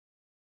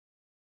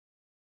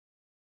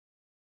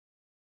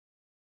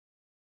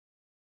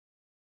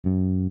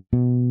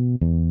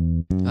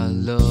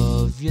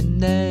love your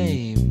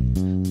name,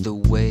 the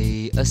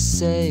way I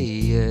say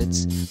it,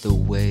 the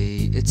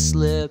way it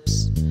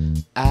slips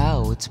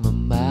out my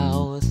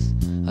mouth.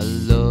 I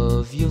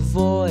love your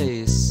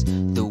voice,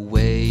 the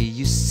way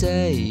you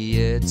say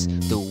it,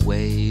 the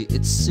way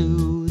it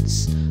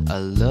soothes. I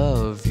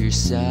love your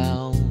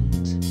sound.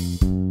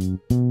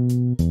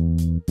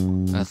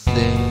 I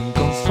think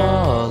I'm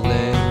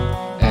falling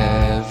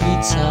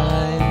every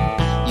time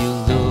you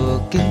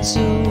look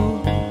into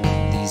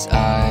these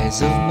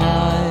eyes of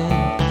mine.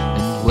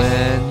 And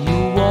when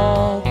you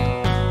walk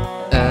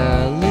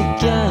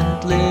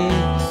elegantly,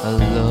 I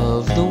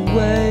love the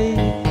way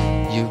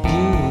your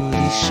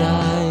beauty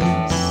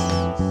shines.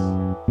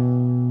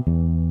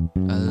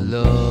 I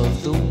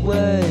love the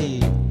way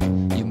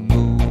you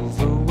move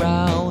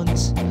around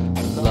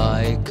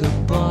like a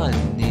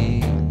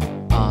bunny.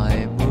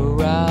 I'm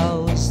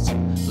aroused.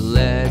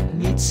 Let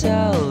me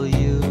tell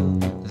you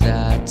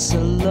that I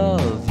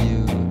love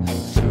you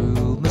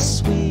through my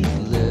sweet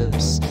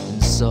lips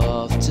and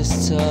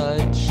softest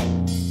touch.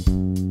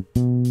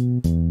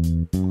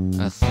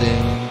 I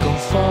think I'm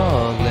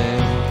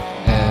falling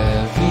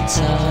every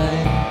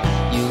time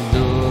you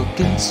look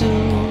into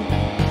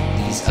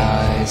these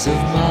eyes of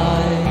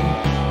mine.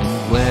 And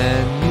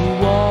when you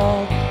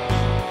walk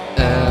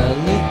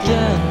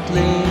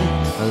elegantly,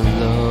 I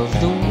love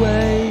the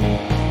way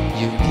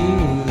your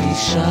beauty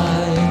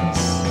shines.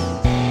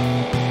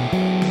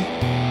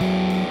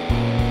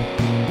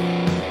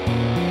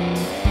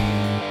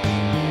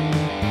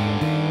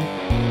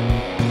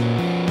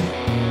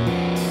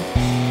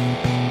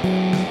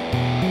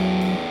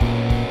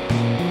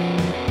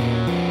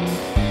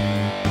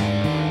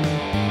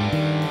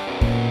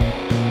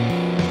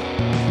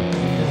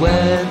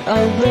 When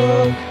I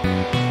look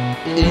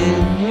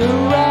in your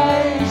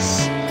eyes,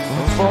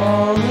 I'm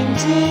falling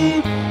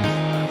deep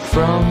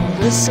from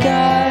the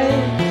sky.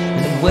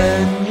 And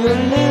when your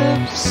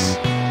lips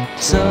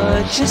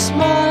touches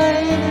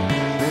mine,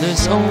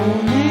 there's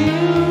only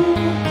you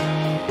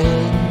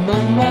in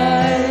my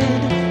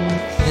mind.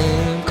 I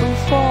think I'm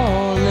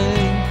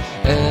falling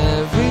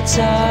every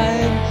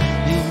time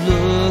you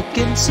look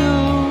into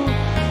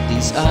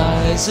these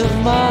eyes of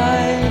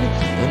mine.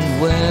 And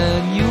when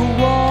you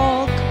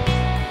walk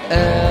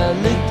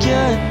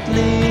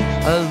elegantly,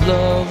 I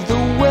love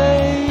the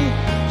way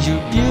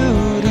your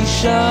beauty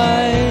shines.